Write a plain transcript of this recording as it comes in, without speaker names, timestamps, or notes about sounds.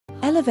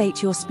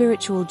Elevate your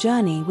spiritual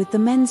journey with the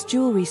men's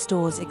jewelry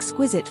store's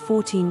exquisite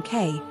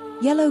 14K,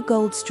 yellow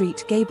gold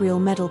street Gabriel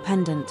Medal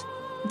pendant.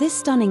 This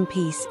stunning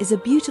piece is a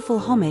beautiful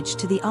homage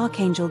to the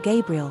Archangel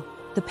Gabriel,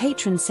 the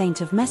patron saint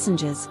of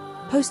messengers,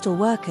 postal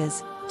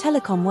workers,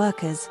 telecom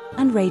workers,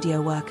 and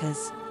radio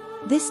workers.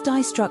 This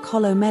die-struck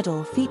hollow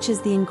medal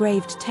features the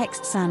engraved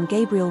text San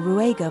Gabriel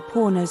Ruega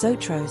por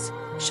Nosotros,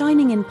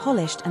 shining in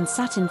polished and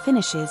satin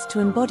finishes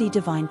to embody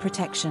divine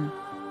protection.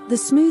 The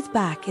smooth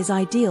back is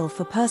ideal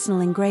for personal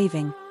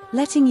engraving,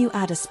 letting you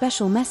add a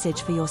special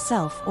message for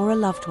yourself or a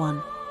loved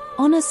one.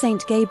 Honor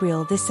Saint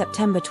Gabriel this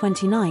September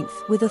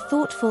 29th with a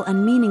thoughtful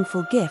and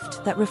meaningful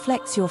gift that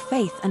reflects your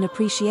faith and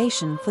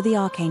appreciation for the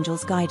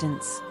Archangel's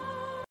guidance.